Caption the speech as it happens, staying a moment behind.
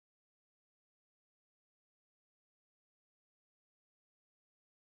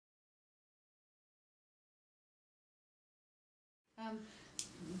Um,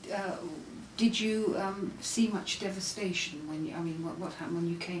 uh, did you see much devastation when you, what happened when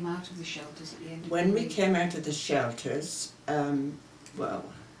you came out of the shelters at the end of When the we week? came out of the shelters, well,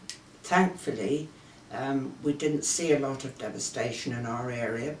 thankfully, we didn't see a lot of devastation in our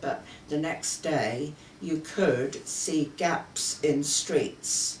area, but the next day you could see gaps in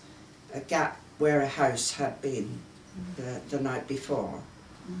streets, a gap where a house had been the night before.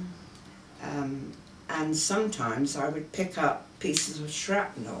 And sometimes I would pick up pieces of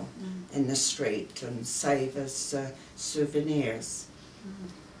shrapnel in the street and save as souvenirs.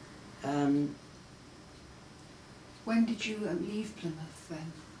 When did you leave Plymouth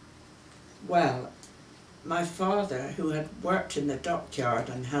then? Well, my father, who had worked in the dockyard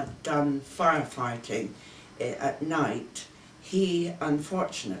and had done firefighting at night, he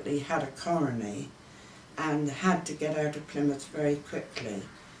unfortunately had a coronary and had to get out of Plymouth very quickly.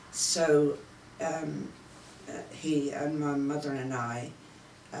 So he and my mother and I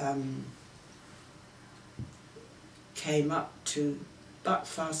came up to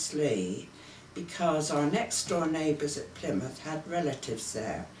Buckfastleigh because our next door neighbours at Plymouth had relatives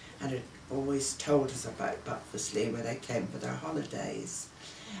there and had always told us about Buckfastleigh where they came for their holidays.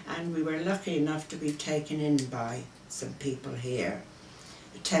 And we were lucky enough to be taken in by some people here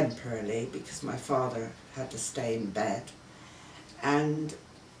temporarily because my father had to stay in bed. And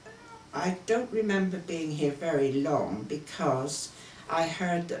I don't remember being here very long because I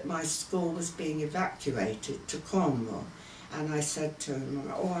heard that my school was being evacuated to Cornwall, and I said to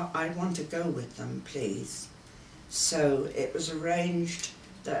him, "Oh, I want to go with them, please." So it was arranged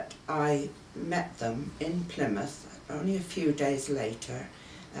that I met them in Plymouth only a few days later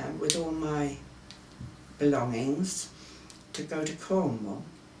with all my belongings to go to Cornwall.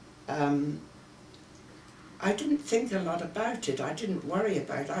 I didn't think a lot about it. I didn't worry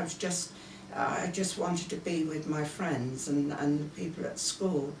about it. I just wanted to be with my friends and the people at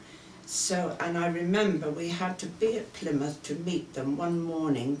school. So, and I remember we had to be at Plymouth to meet them one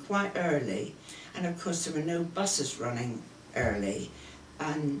morning quite early, and of course there were no buses running early,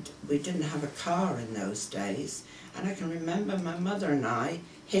 and we didn't have a car in those days. And I can remember my mother and I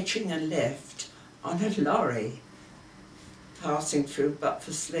hitching a lift on a lorry passing through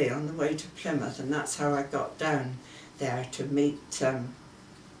Buckfastleigh on the way to Plymouth, and that's how I got down there to meet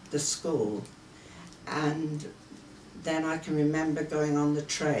the school. And then I can remember going on the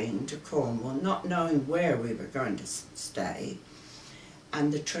train to Cornwall, not knowing where we were going to stay,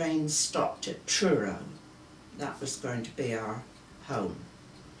 and the train stopped at Truro. That was going to be our home.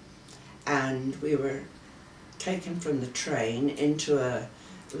 And we were taken from the train into a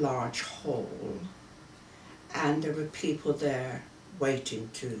large hall, and there were people there waiting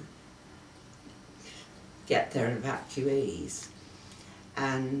to get their evacuees.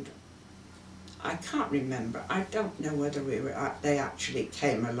 And I can't remember, I don't know whether they actually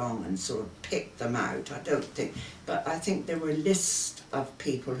came along and sort of picked them out, I don't think, but I think there were lists of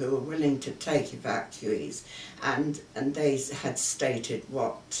people who were willing to take evacuees, and they had stated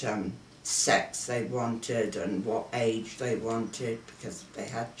what sex they wanted and what age they wanted, because they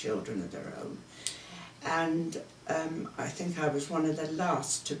had children of their own. And I think I was one of the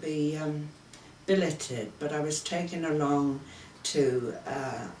last to be billeted, but I was taken along to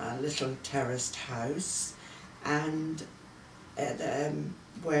a little terraced house, and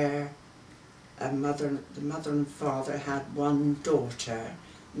where the mother and father had one daughter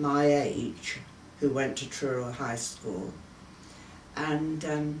my age who went to Truro High School. And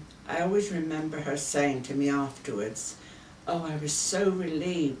I always remember her saying to me afterwards, "Oh, I was so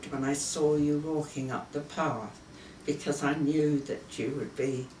relieved when I saw you walking up the path, because I knew that you would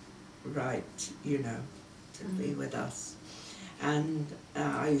be right, you know, to be with us." And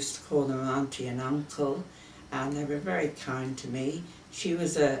I used to call them auntie and uncle, and they were very kind to me. She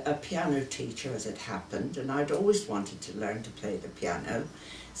was a piano teacher, as it happened, and I'd always wanted to learn to play the piano,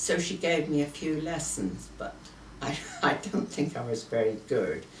 so she gave me a few lessons, but I don't think I was very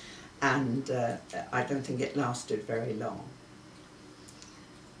good, and I don't think it lasted very long.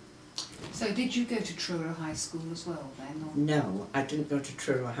 So did you go to Truro High School as well then? Or? No, I didn't go to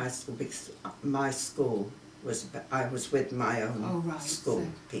Truro High School because my school I was with my own school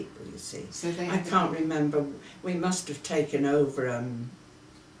people, you see. So I can't remember, we must have taken over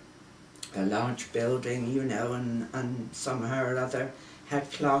a large building, you know, and somehow or other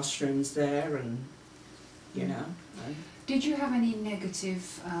had classrooms there, and you know. Did you have any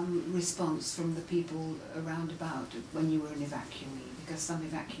negative response from the people around about when you were an evacuee? Because some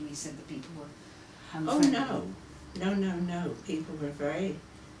evacuees said that people were unfriendly. Oh no, people were very,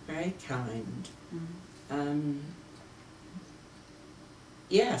 very kind.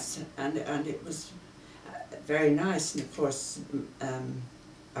 Yes, and it was very nice. And of course,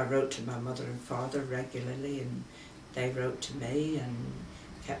 I wrote to my mother and father regularly, and they wrote to me and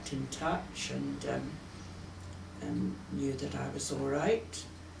kept in touch, and knew that I was all right.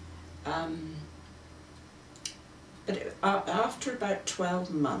 But after about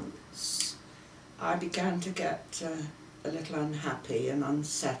 12 months, I began to get a little unhappy and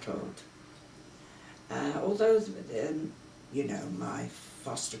unsettled. Although, you know, my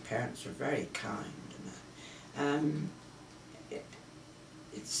foster parents were very kind.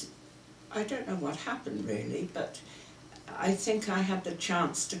 I don't know what happened really, but I think I had the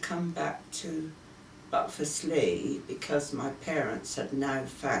chance to come back to Buckfastleigh because my parents had now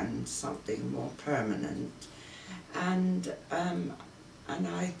found something more permanent, and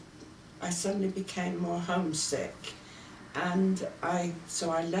I suddenly became more homesick, and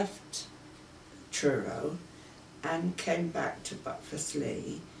so I left Truro and came back to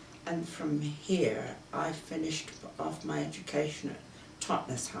Buckfastleigh, and from here I finished off my education at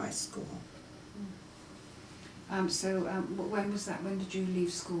Totnes High School. When was that? When did you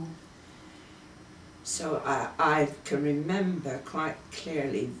leave school? So I can remember quite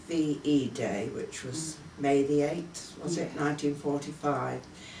clearly VE Day, which was May the 8th, was it, 1945,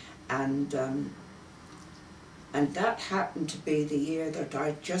 and that happened to be the year that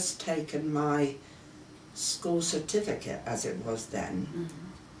I'd just taken my school certificate, as it was then.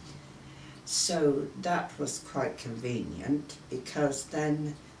 So that was quite convenient, because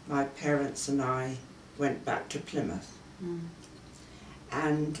then my parents and I went back to Plymouth.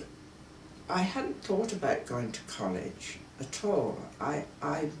 And I hadn't thought about going to college at all. I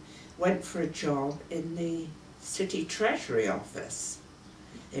went for a job in the City Treasury Office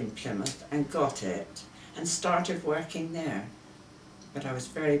in Plymouth and got it and started working there. But I was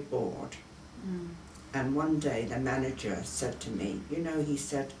very bored. And one day the manager said to me, you know, he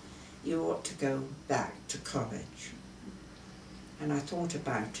said, you ought to go back to college. And I thought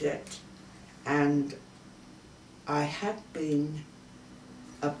about it, and I had been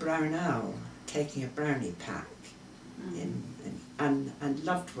a brown owl taking a brownie pack and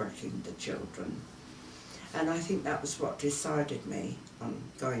loved working with the children. And I think that was what decided me on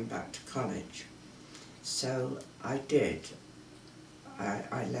going back to college. So I did.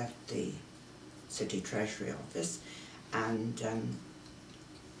 I left the City Treasury Office, and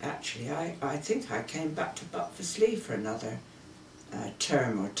actually I think I came back to Buckfastleigh for another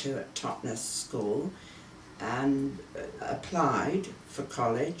term or two at Totnes School, and applied for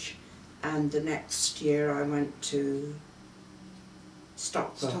college, and the next year I went to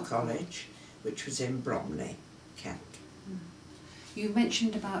Stockwell College, which was in Bromley, Kent. You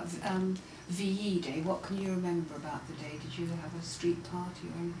mentioned about VE Day. What can you remember about the day? Did you have a street party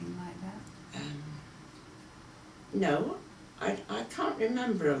or anything like that? No, I can't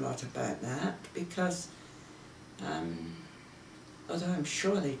remember a lot about that, because although I'm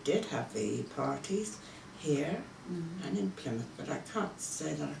sure they did have VE parties here and in Plymouth, but I can't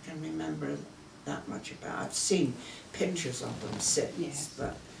say that I can remember that much about it. I've seen pictures of them since. Yes.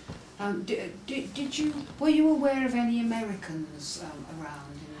 But were you aware of any Americans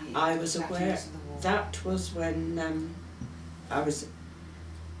around in the I was aware. of the war? That was when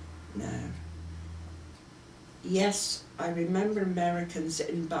Yes, I remember Americans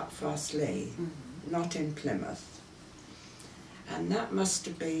in Buckfastleigh, not in Plymouth. And that must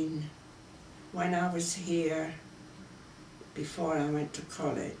have been when I was here before I went to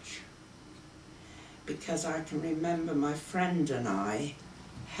college, because I can remember my friend and I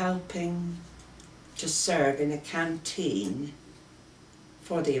helping to serve in a canteen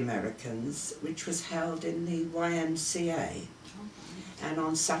for the Americans, which was held in the YMCA. And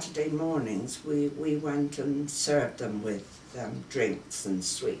on Saturday mornings we went and served them with drinks and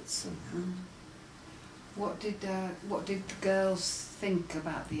sweets and that. What did the girls think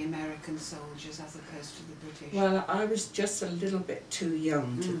about the American soldiers as opposed to the British? Well, I was just a little bit too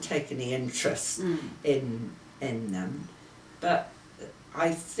young to take any interest in them, but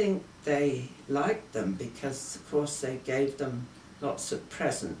I think they liked them because, of course, they gave them lots of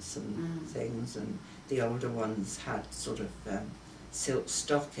presents and things, and the older ones had sort of silk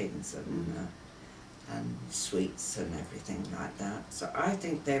stockings and sweets and everything like that. So I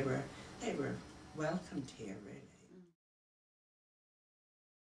think they were welcomed here, really.